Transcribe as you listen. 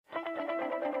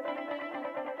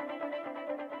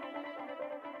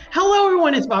Hello,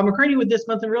 everyone. It's Bob McCraney with This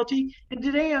Month in Realty. And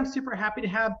today I'm super happy to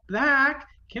have back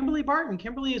Kimberly Barton.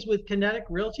 Kimberly is with Kinetic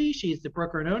Realty. She's the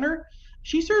broker and owner.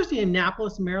 She serves the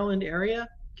Annapolis, Maryland area.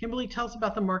 Kimberly, tell us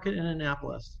about the market in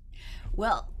Annapolis.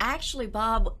 Well, actually,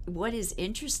 Bob, what is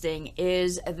interesting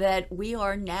is that we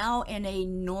are now in a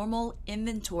normal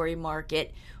inventory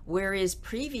market, whereas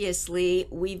previously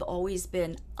we've always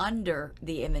been under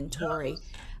the inventory. Yes.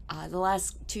 The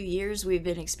last 2 years, we've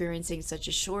been experiencing such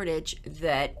a shortage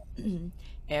that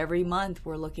every month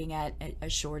we're looking at a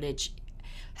shortage.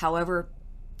 However,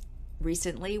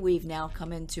 recently we've now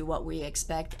come into what we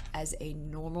expect as a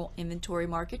normal inventory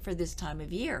market for this time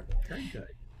of year. Very good.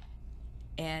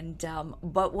 And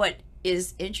but what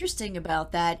is interesting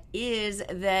about that is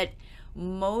that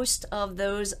most of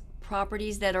those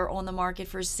properties that are on the market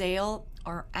for sale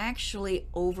are actually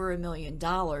over $1 million.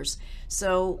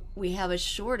 So we have a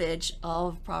shortage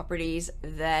of properties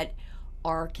that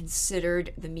are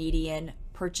considered the median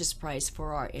purchase price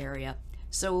for our area.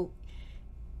 So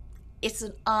it's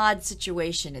an odd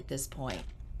situation at this point.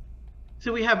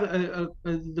 So we have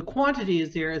the quantity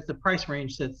is there as the price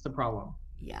range that's the problem.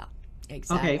 Yeah, Okay.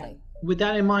 exactly. With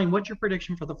that in mind, what's your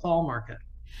prediction for the fall market?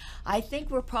 I think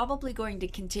we're probably going to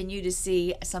continue to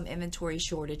see some inventory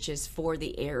shortages for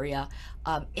the area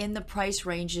in the price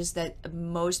ranges that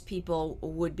most people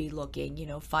would be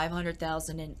looking,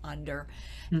 500,000 and under.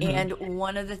 Hmm. And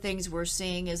one of the things we're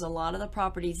seeing is a lot of the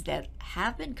properties that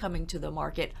have been coming to the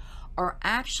market are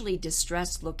actually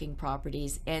distressed looking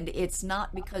properties. And it's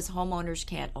not because homeowners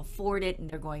can't afford it and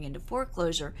they're going into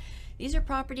foreclosure. These are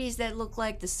properties that look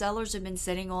like the sellers have been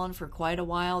sitting on for quite a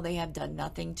while. They have done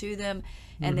nothing to them.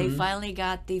 And they Hmm. finally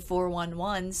got the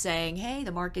 411 saying, hey,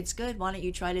 the market's good. Why don't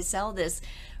you try to sell this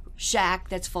shack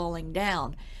that's falling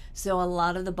down? So a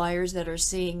lot of the buyers that are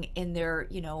seeing in their,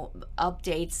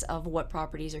 updates of what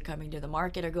properties are coming to the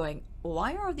market are going,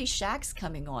 why are these shacks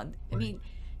coming on? I Right. mean,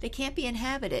 they can't be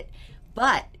inhabited.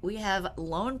 But we have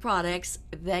loan products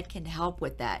that can help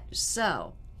with that.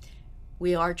 So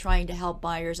we are trying to help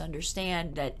buyers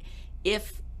understand that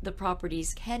if the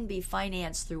properties can be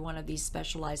financed through one of these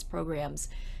specialized programs,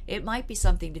 it might be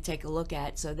something to take a look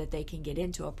at so that they can get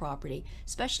into a property,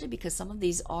 especially because some of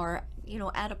these are,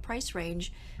 at a price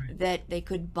range Right. that they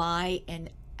could buy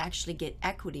and actually get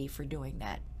equity for doing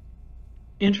that.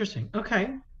 Interesting.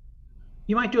 Okay.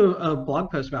 You might do a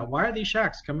blog post about why are these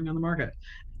shacks coming on the market?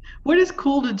 What is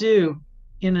cool to do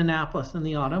in Annapolis in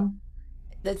the autumn?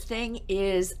 The thing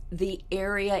is, the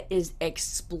area is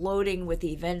exploding with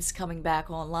events coming back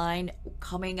online.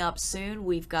 Coming up soon,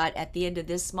 we've got at the end of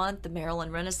this month the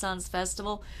Maryland Renaissance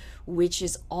Festival, which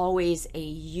is always a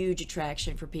huge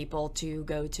attraction for people to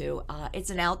go to. It's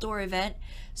an outdoor event,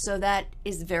 so that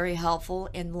is very helpful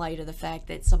in light of the fact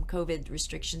that some COVID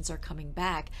restrictions are coming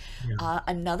back. Yeah.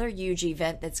 Another huge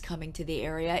event that's coming to the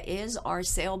area is our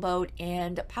sailboat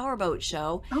and powerboat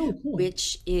show, Oh, cool.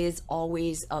 which is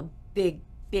always a big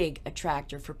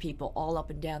attractor for people all up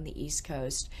and down the East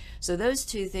Coast. So those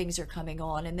two things are coming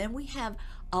on. And then we have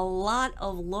a lot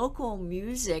of local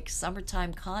music,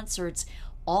 summertime concerts,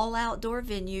 all outdoor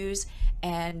venues.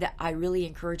 And I really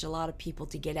encourage a lot of people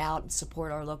to get out and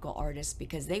support our local artists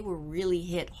because they were really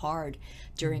hit hard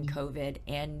during Mhm. COVID.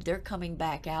 And they're coming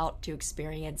back out to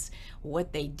experience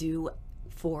what they do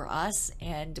for us.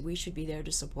 And we should be there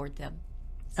to support them.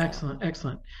 So. Excellent,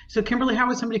 excellent. So, Kimberly, how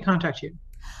would somebody contact you?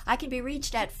 I can be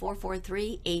reached at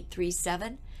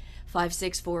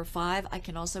 443-837-5645. I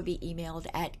can also be emailed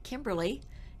at Kimberly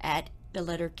at the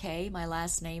letter K, my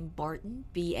last name Barton,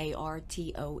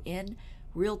 Barton,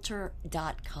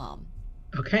 realtor.com.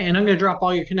 Okay, and I'm going to drop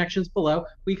all your connections below.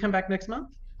 Will you come back next month?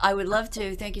 I would love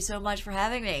to. Thank you so much for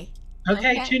having me.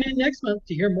 Okay, Okay. tune in next month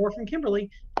to hear more from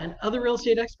Kimberly and other real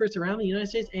estate experts around the United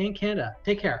States and Canada.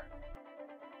 Take care.